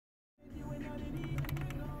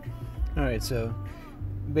Alright, so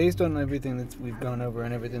based on everything that we've gone over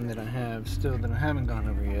and everything that I have still that I haven't gone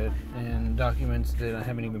over yet, and documents that I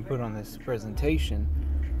haven't even put on this presentation,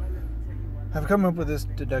 I've come up with this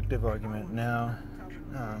deductive argument. Now,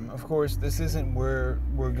 of course, this isn't where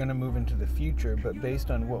we're going to move into the future, but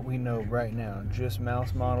based on what we know right now, just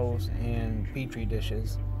mouse models and petri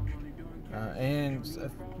dishes, and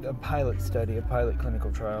a pilot study, a pilot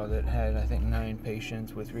clinical trial that had, I think, 9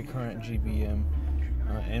 patients with recurrent GBM.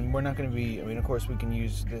 And we're not going to be, of course we can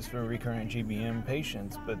use this for recurrent GBM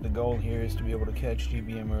patients, but the goal here is to be able to catch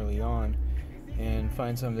GBM early on and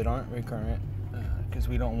find some that aren't recurrent, because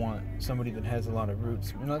we don't want somebody that has a lot of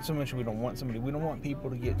roots. Not so much we don't want people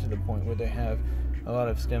to get to the point where they have a lot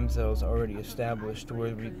of stem cells already established to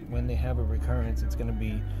where when they have a recurrence, it's going to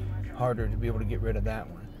be harder to be able to get rid of that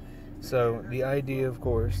one. So the idea, of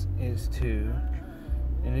course, is to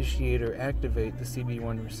initiate or activate the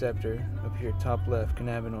CB1 receptor. Up here, top left,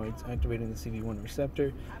 cannabinoids activating the CB1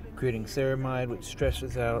 receptor, creating ceramide, which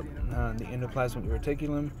stretches out the endoplasmic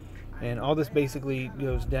reticulum. And all this basically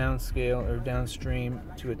goes downscale or downstream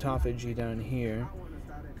to autophagy down here.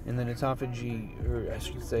 And then autophagy, or I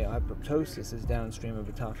should say apoptosis, is downstream of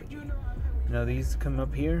autophagy. Now these come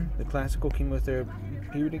up here, the classical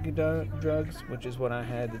chemotherapeutic drugs, which is what I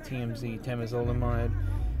had, the TMZ, temozolomide,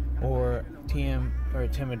 or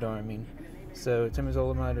Temodar, So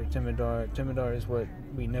temozolomide or Temodar. Temodar is what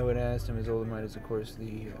we know it as. Temozolomide is, of course,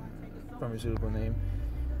 the pharmaceutical name.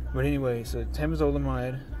 But anyway, so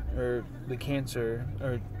temozolomide, or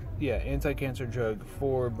the anti-cancer drug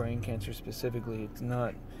for brain cancer specifically. It's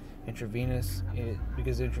not intravenous,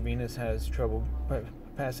 because intravenous has trouble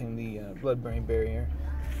passing the blood-brain barrier,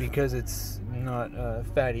 because it's not a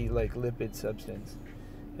fatty like lipid substance,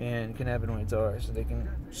 and cannabinoids are, so they can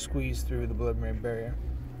squeeze through the blood-brain barrier.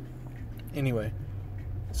 Anyway,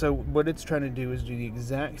 so what it's trying to do is do the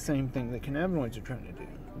exact same thing that cannabinoids are trying to do.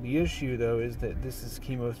 The issue, though, is that this is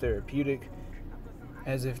chemotherapeutic,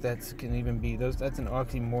 as if that's an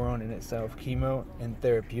oxymoron in itself. Chemo and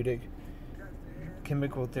therapeutic,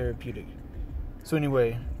 chemical therapeutic. So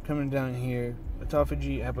anyway, coming down here,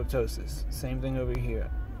 autophagy, apoptosis, same thing over here.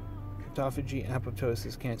 Autophagy,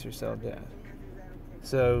 apoptosis, cancer cell death.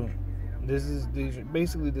 So these are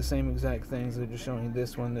basically the same exact things. They're just showing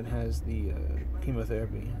this one that has the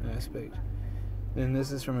chemotherapy aspect. And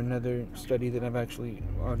this is from another study that I've actually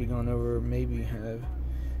already gone over, or maybe have.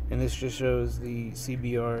 And this just shows the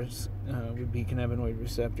CBRs, would be cannabinoid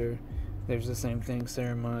receptor. There's the same thing,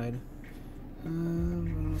 ceramide. I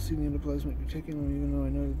don't see the endoplasmic reticulum, even though I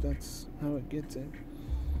know that that's how it gets it.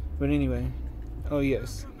 But anyway, oh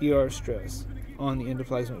yes, ER stress on the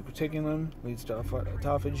endoplasmic reticulum leads to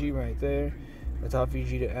autophagy right there.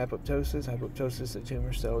 Autophagy to apoptosis, apoptosis to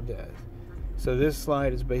tumor cell death. So this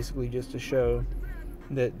slide is basically just to show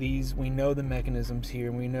that we know the mechanisms here,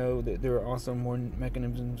 and we know that there are also more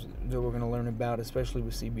mechanisms that we're going to learn about, especially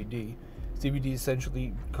with CBD. CBD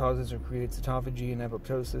essentially causes or creates autophagy and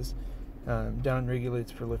apoptosis,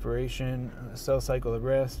 downregulates proliferation, cell cycle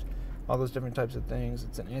arrest, all those different types of things.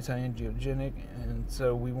 It's an anti-angiogenic, and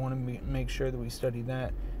so we want to make sure that we study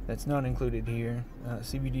that. That's not included here.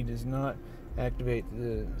 CBD does not activate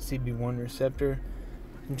the CB1 receptor,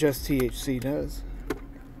 just THC does.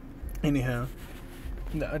 Anyhow,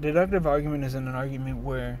 the deductive argument is an argument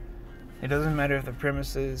where it doesn't matter if the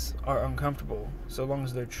premises are uncomfortable, so long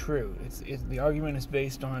as they're true. The argument is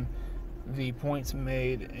based on the points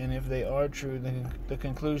made, and if they are true, then the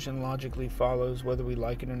conclusion logically follows, whether we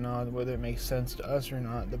like it or not, whether it makes sense to us or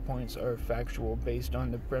not. The points are factual based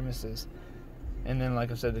on the premises, and then,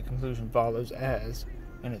 like I said, the conclusion follows and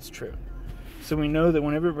it's true. So we know that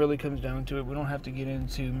whenever it really comes down to it, we don't have to get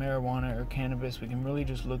into marijuana or cannabis. We can really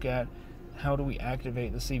just look at how do we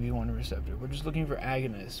activate the CB1 receptor. We're just looking for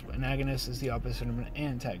agonists. An agonist is the opposite of an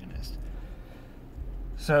antagonist.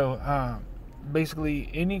 So basically,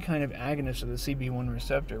 any kind of agonist of the CB1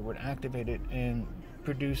 receptor would activate it and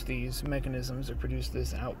produce these mechanisms, or produce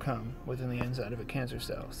this outcome within the inside of a cancer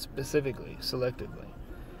cell, specifically, selectively.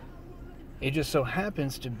 It just so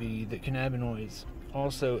happens to be that cannabinoids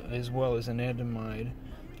also, as well as anandamide,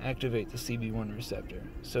 activate the CB1 receptor.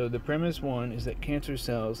 So the premise one is that cancer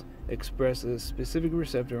cells express a specific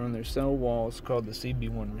receptor on their cell walls called the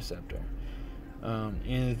CB1 receptor.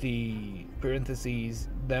 In the parentheses,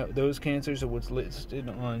 those cancers are what's listed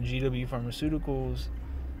on GW Pharmaceuticals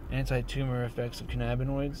anti-tumor effects of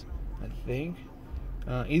cannabinoids, I think.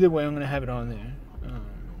 Either way, I'm going to have it on there.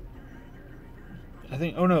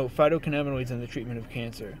 Phytocannabinoids in the treatment of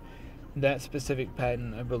cancer. That specific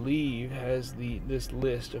patent, I believe, has this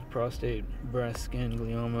list of prostate, breast, skin,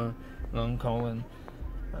 glioma, lung, colon.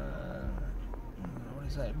 What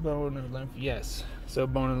Is that bone or lymph? Yes. So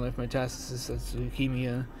bone and lymph metastasis, that's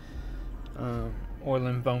leukemia or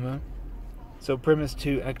lymphoma. So premise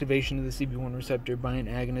 2, activation of the CB1 receptor by an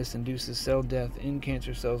agonist induces cell death in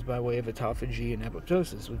cancer cells by way of autophagy and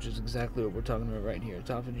apoptosis, which is exactly what we're talking about right here,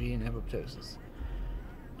 autophagy and apoptosis.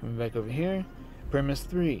 Coming back over here, premise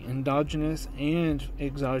 3, endogenous and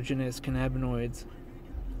exogenous cannabinoids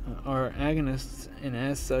are agonists and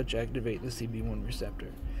as such activate the CB1 receptor.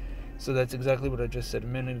 So that's exactly what I just said a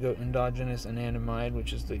minute ago, endogenous anandamide,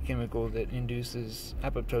 which is the chemical that induces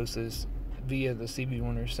apoptosis via the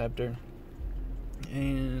CB1 receptor.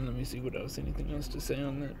 And let me see what else, anything else to say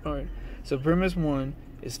on that part. So premise 1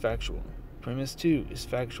 is factual. Premise 2 is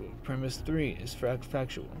factual. Premise 3 is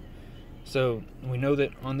factual. So we know that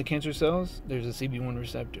on the cancer cells, there's a CB1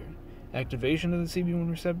 receptor. Activation of the CB1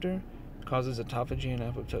 receptor causes autophagy and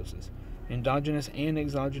apoptosis. Endogenous and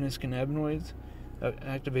exogenous cannabinoids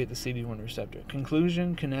activate the CB1 receptor.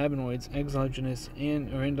 Conclusion, cannabinoids, exogenous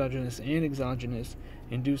and or endogenous and exogenous,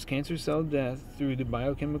 induce cancer cell death through the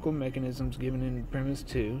biochemical mechanisms given in premise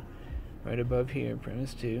 2, right above here,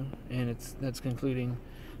 premise 2, and that's concluding.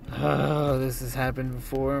 Oh, this has happened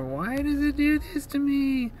before. Why does it do this to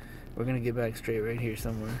me? We're gonna get back straight right here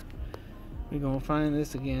somewhere. We're gonna find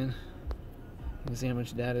this again. You can see how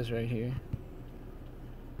much data is right here.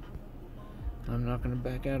 I'm not gonna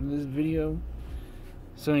back out of this video.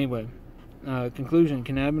 So anyway, conclusion,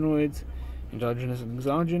 cannabinoids, endogenous and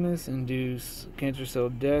exogenous, induce cancer cell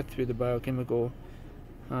death through the biochemical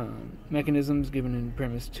mechanisms given in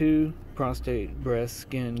premise 2, prostate, breast,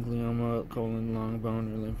 skin, glioma, colon, lung,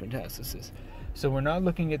 bone, or lymph metastasis. So we're not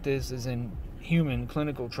looking at this as in human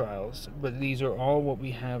clinical trials, but these are all what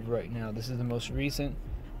we have right now. This is the most recent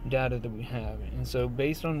data that we have. And so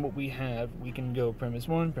based on what we have, we can go premise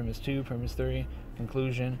 1, premise 2, premise 3,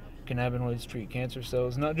 conclusion, cannabinoids treat cancer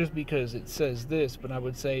cells. Not just because it says this, but I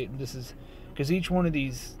would say this is because each one of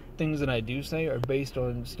these things that I do say are based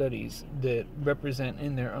on studies that represent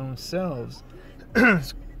in their own selves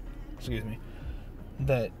excuse me,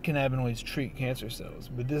 that cannabinoids treat cancer cells.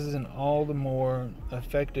 But this is an all the more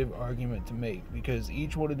effective argument to make because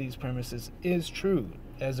each one of these premises is true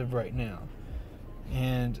as of right now.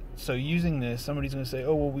 And so using this, somebody's going to say,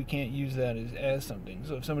 oh, well, we can't use that as something.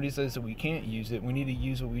 So if somebody says that we can't use it, we need to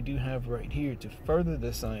use what we do have right here to further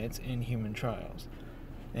the science in human trials.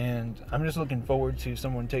 And I'm just looking forward to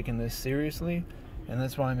someone taking this seriously, and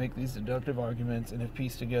that's why I make these deductive arguments and have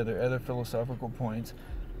pieced together other philosophical points,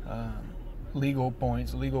 legal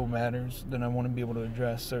points, legal matters, that I want to be able to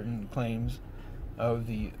address certain claims of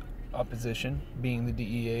the opposition, being the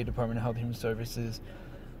DEA, Department of Health and Human Services,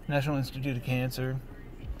 National Institute of Cancer,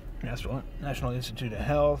 National Institute of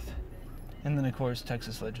Health, and then of course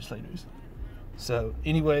Texas legislators. So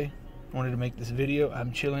anyway, I wanted to make this video.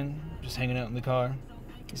 I'm chilling, just hanging out in the car.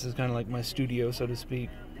 This is kind of like my studio, so to speak.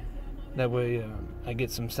 That way I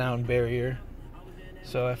get some sound barrier.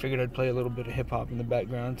 So I figured I'd play a little bit of hip hop in the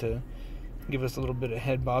background to give us a little bit of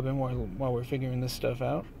head bobbing while we're figuring this stuff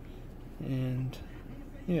out. And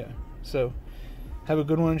yeah, so have a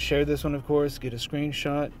good one. Share this one, of course. Get a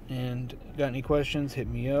screenshot. And got any questions, hit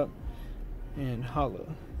me up. And holla.